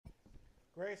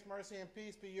Grace, mercy, and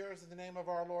peace be yours in the name of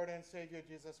our Lord and Savior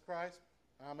Jesus Christ.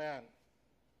 Amen.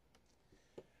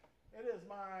 It is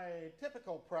my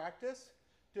typical practice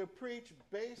to preach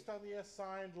based on the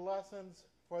assigned lessons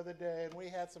for the day, and we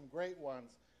had some great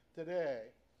ones today.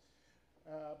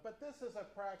 But this is a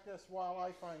practice, while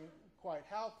I find quite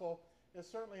helpful, is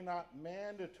certainly not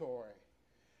mandatory.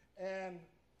 And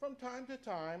from time to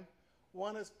time,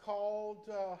 one is called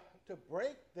to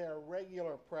break their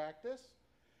regular practice,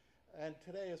 and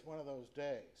today is one of those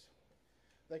days.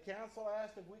 The council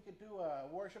asked if we could do a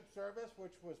worship service,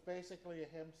 which was basically a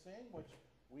hymn sing, which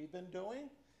we've been doing,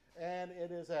 and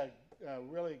it is a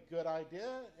really good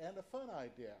idea and a fun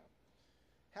idea.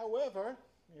 However,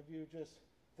 if you just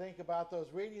think about those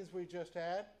readings we just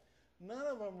had, none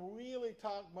of them really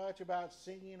talk much about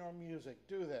singing or music,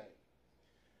 do they?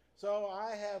 So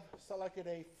I have selected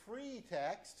a free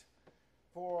text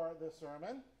for the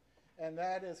sermon, and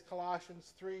that is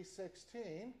Colossians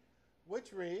 3:16,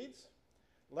 which reads,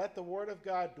 "Let the word of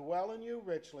God dwell in you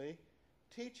richly,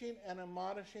 teaching and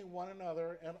admonishing one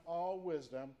another in all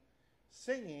wisdom,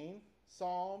 singing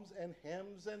psalms and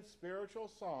hymns and spiritual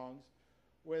songs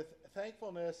with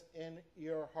thankfulness in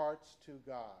your hearts to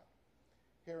God."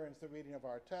 Here ends the reading of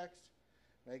our text.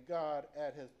 May God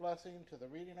add his blessing to the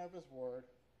reading of his word.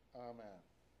 Amen.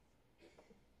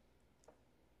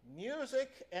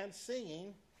 Music and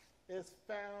singing is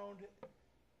found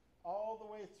all the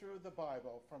way through the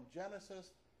Bible, from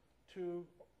Genesis to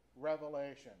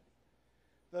Revelation.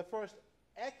 The first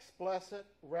explicit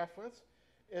reference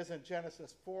is in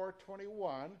Genesis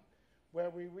 4:21, where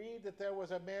we read that there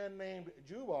was a man named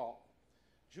Jubal.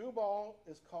 Jubal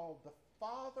is called the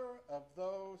father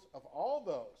of all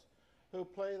those who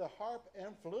play the harp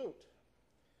and flute.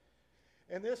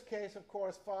 In this case, of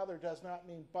course, father does not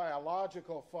mean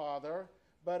biological father,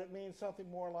 but it means something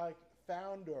more like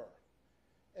founder.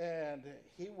 And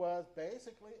he was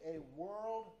basically a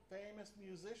world-famous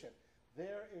musician.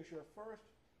 There is your first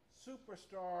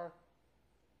superstar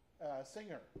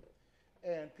singer.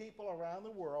 And people around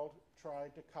the world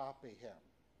tried to copy him.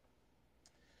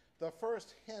 The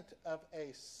first hint of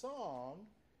a song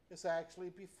is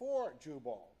actually before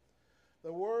Jubal.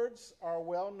 The words are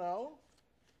well known,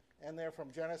 and they're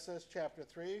from Genesis chapter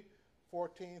 3,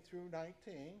 14 through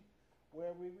 19,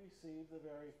 where we receive the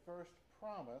very first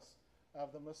promise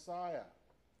of the Messiah.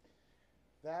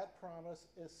 That promise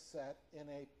is set in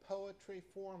a poetry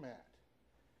format.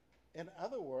 In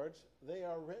other words, they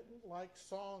are written like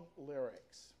song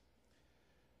lyrics.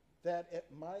 That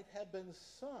it might have been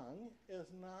sung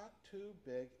is not too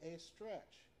big a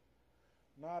stretch.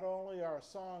 Not only are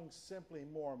songs simply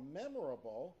more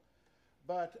memorable,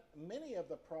 but many of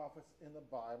the prophets in the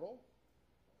Bible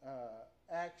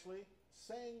actually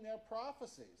sang their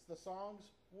prophecies. The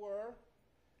songs were,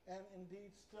 and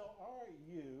indeed still are,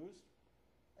 used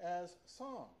as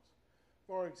songs.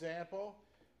 For example,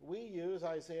 we use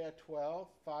Isaiah 12,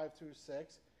 5 through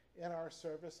 6 in our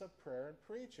service of prayer and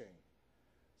preaching.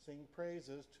 Sing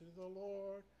praises to the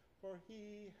Lord, for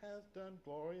he has done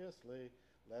gloriously.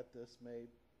 Let this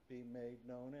be made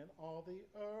known in all the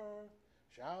earth.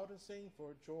 Shout and sing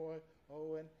for joy,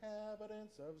 O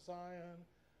inhabitants of Zion,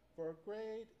 for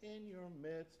great in your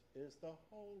midst is the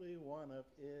Holy One of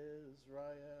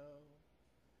Israel.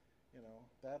 You know,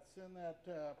 that's in that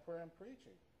prayer and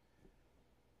preaching.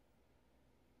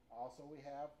 Also, we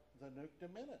have the Nunc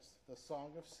Dimittis, the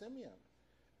Song of Simeon,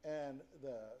 and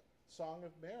the Song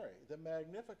of Mary, the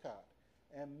Magnificat,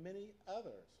 and many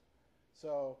others.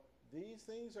 So these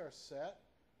things are set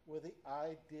with the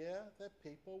idea that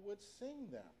people would sing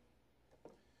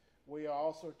them. We are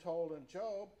also told in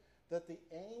Job that the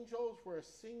angels were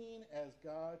singing as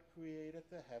God created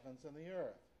the heavens and the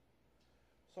earth.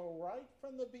 So right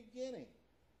from the beginning,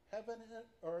 heaven and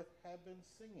earth have been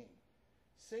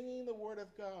singing the word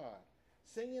of God,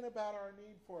 singing about our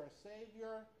need for a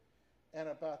Savior and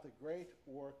about the great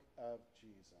work of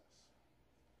Jesus.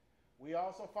 We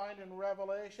also find in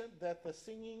Revelation that the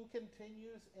singing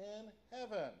continues in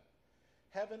heaven.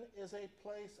 Heaven is a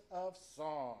place of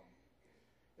song.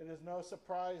 It is no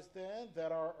surprise then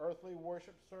that our earthly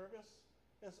worship service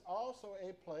is also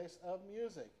a place of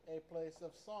music, a place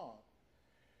of song.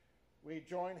 We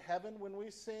join heaven when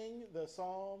we sing the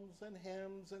psalms and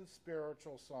hymns and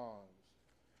spiritual songs.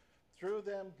 Through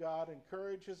them, God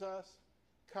encourages us,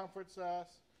 comforts us,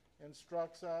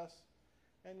 instructs us,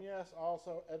 and yes,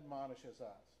 also admonishes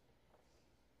us.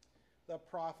 The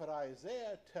prophet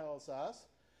Isaiah tells us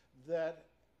that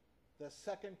the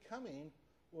second coming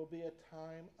will be a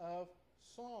time of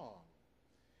song.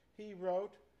 He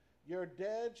wrote, "Your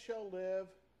dead shall live,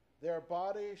 their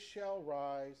bodies shall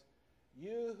rise,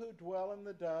 You who dwell in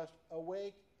the dust,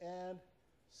 awake and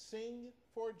sing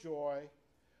for joy,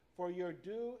 for your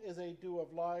dew is a dew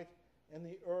of light, and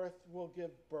the earth will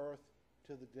give birth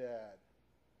to the dead.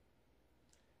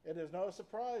 It is no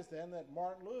surprise then that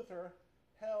Martin Luther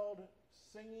held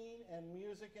singing and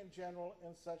music in general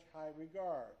in such high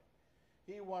regard.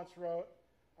 He once wrote,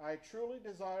 "I truly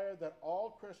desire that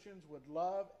all Christians would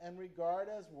love and regard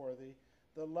as worthy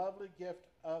the lovely gift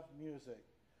of music,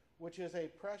 which is a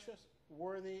precious,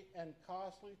 worthy, and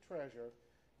costly treasure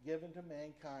given to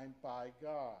mankind by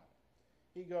God."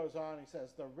 He goes on, he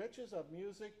says, "The riches of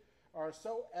music are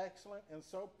so excellent and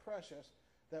so precious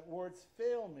that words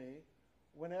fail me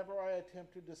whenever I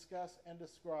attempt to discuss and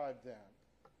describe them.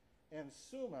 In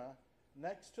summa,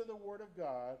 next to the Word of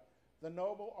God, the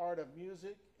noble art of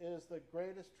music is the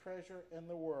greatest treasure in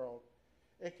the world.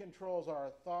 It controls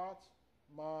our thoughts,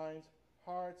 minds,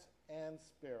 hearts, and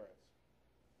spirits."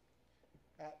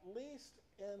 At least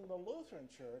in the Lutheran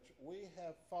Church, we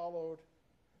have followed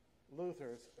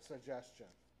Luther's suggestion.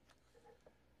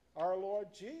 Our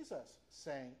Lord Jesus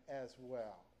sang as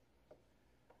well.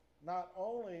 Not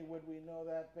only would we know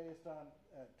that based on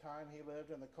time he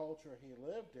lived and the culture he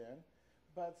lived in,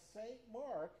 but St.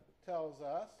 Mark tells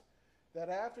us that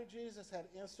after Jesus had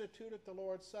instituted the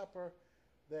Lord's Supper,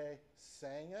 they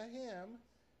sang a hymn,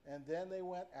 and then they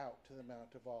went out to the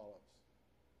Mount of Olives.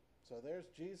 So there's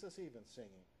Jesus even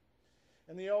singing.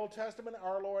 In the Old Testament,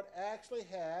 our Lord actually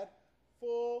had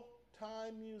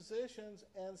full-time musicians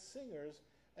and singers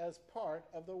as part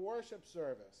of the worship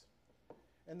service.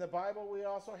 In the Bible, we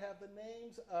also have the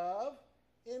names of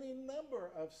any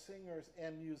number of singers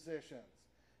and musicians.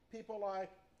 People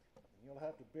like, and you'll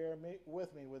have to bear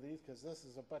with me with these because this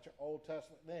is a bunch of Old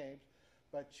Testament names,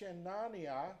 but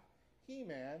Chenaniah,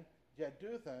 Heman,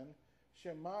 Jeduthun,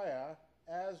 Shemaiah,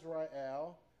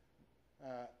 Azrael,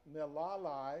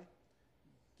 Milalai,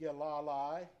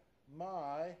 Gilalai,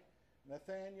 Mai,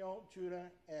 Nathaniel,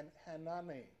 Judah, and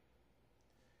Hanani.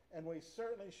 And we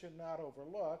certainly should not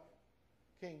overlook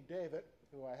King David,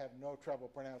 who I have no trouble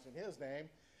pronouncing his name,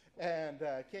 and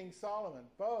King Solomon,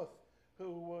 both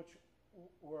which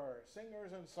were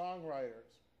singers and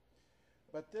songwriters.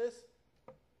 But this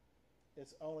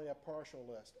is only a partial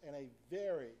list, and a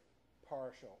very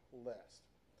partial list.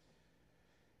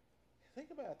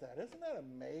 Think about that. Isn't that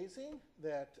amazing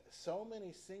that so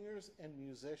many singers and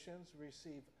musicians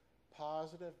receive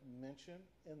positive mention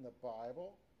in the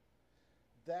Bible?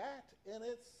 That in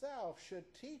itself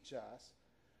should teach us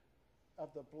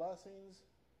of the blessings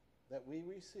that we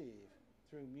receive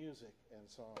through music and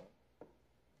song.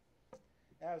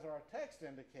 As our text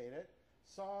indicated,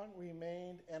 song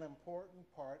remained an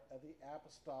important part of the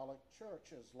apostolic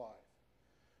church's life.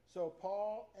 So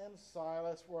Paul and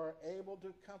Silas were able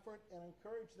to comfort and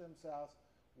encourage themselves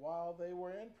while they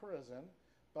were in prison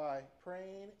by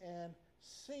praying and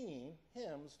singing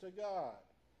hymns to God.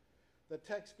 The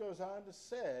text goes on to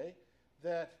say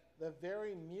that the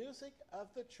very music of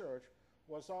the church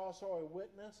was also a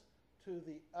witness to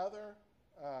the other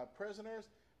prisoners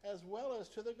as well as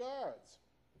to the guards.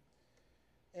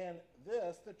 And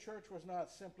this, the church was not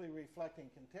simply reflecting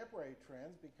contemporary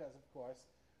trends because, of course,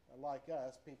 like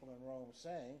us, people in Rome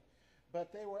sang,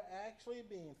 but they were actually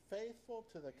being faithful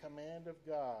to the command of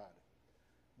God.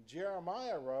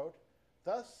 Jeremiah wrote,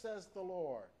 "Thus says the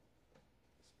Lord,"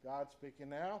 it's God speaking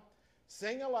now,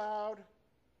 "sing aloud."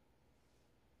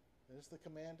 This is the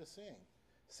command to sing.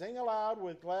 "Sing aloud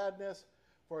with gladness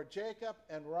for Jacob,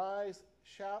 and raise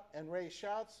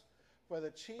shouts for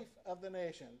the chief of the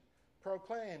nation.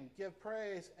 Proclaim, give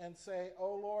praise, and say,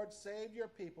 O Lord, save your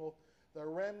people, the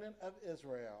remnant of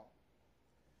Israel."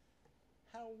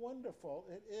 How wonderful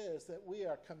it is that we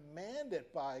are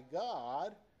commanded by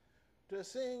God to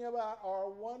sing about our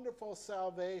wonderful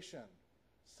salvation,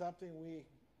 something we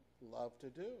love to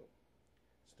do.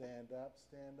 Stand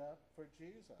up for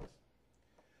Jesus.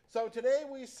 So today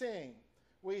we sing.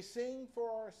 We sing for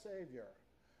our Savior.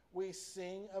 We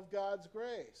sing of God's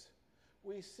grace.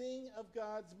 We sing of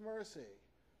God's mercy.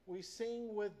 We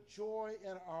sing with joy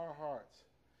in our hearts.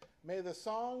 May the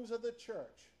songs of the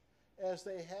church, as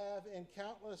they have in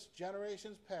countless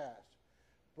generations past,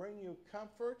 bring you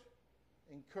comfort,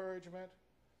 encouragement,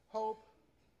 hope,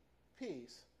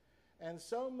 peace, and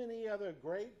so many other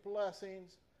great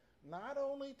blessings, not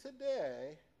only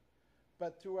today,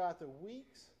 but throughout the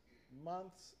weeks,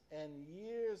 months, and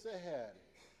years ahead,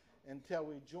 until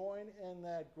we join in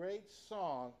that great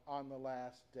song on the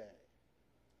last day.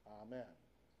 Amen.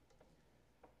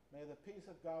 May the peace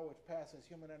of God, which passes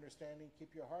human understanding,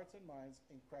 keep your hearts and minds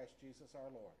in Christ Jesus our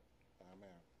Lord.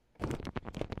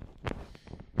 Amen.